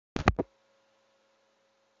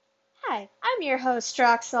I'm your host,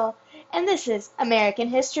 Troxel, and this is American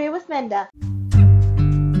History with Minda.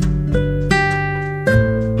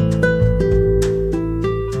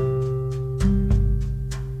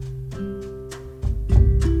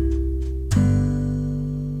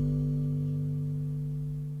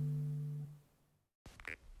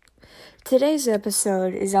 Today's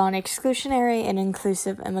episode is on exclusionary and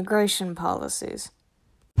inclusive immigration policies.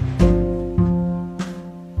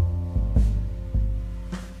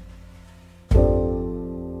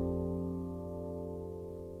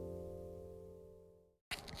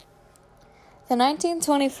 The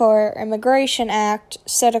 1924 Immigration Act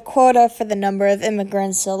set a quota for the number of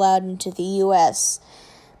immigrants allowed into the U.S.,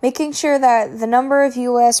 making sure that the number of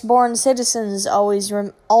U.S.-born citizens always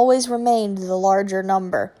remained the larger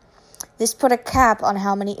number. This put a cap on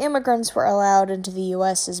how many immigrants were allowed into the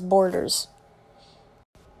U.S.'s borders.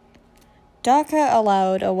 DACA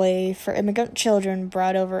allowed a way for immigrant children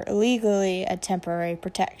brought over illegally a temporary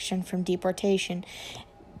protection from deportation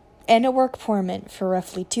and a work permit for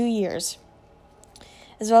roughly 2 years,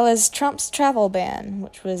 as well as Trump's travel ban,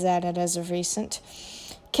 which was added as of recent,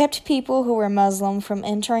 kept people who were Muslim from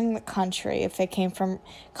entering the country if they came from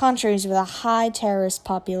countries with a high terrorist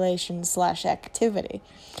population/activity.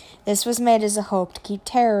 This was made as a hope to keep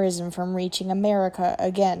terrorism from reaching America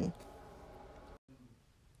again.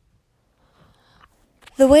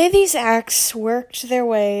 The way these acts worked their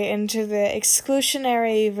way into the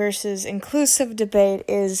exclusionary versus inclusive debate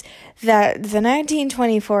is that the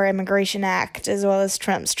 1924 Immigration Act, as well as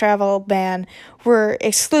Trump's travel ban, were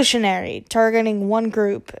exclusionary, targeting one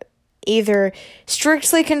group, either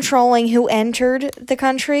strictly controlling who entered the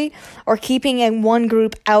country or keeping one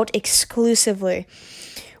group out exclusively,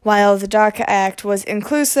 while the DACA Act was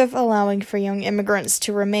inclusive, allowing for young immigrants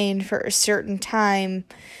to remain for a certain time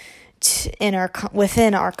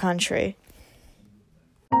within our country.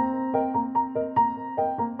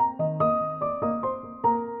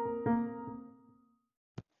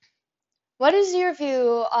 What is your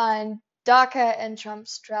view on DACA and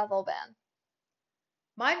Trump's travel ban?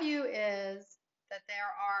 My view is that there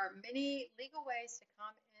are many legal ways to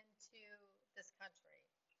come into this country.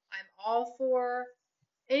 I'm all for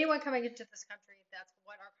anyone coming into this country. That's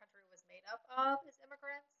what our country was made up of, is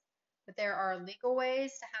immigrants. But there are legal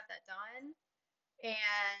ways to have that done. And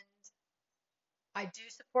I do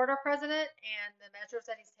support our president and the measures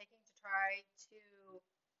that he's taking to try to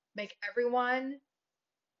make everyone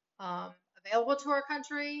available to our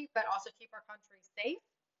country, but also keep our country safe.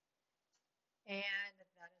 And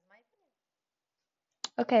that is my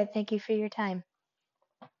opinion. Okay, thank you for your time.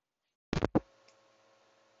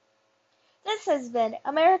 This has been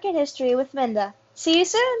American History with Minda. See you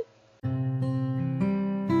soon!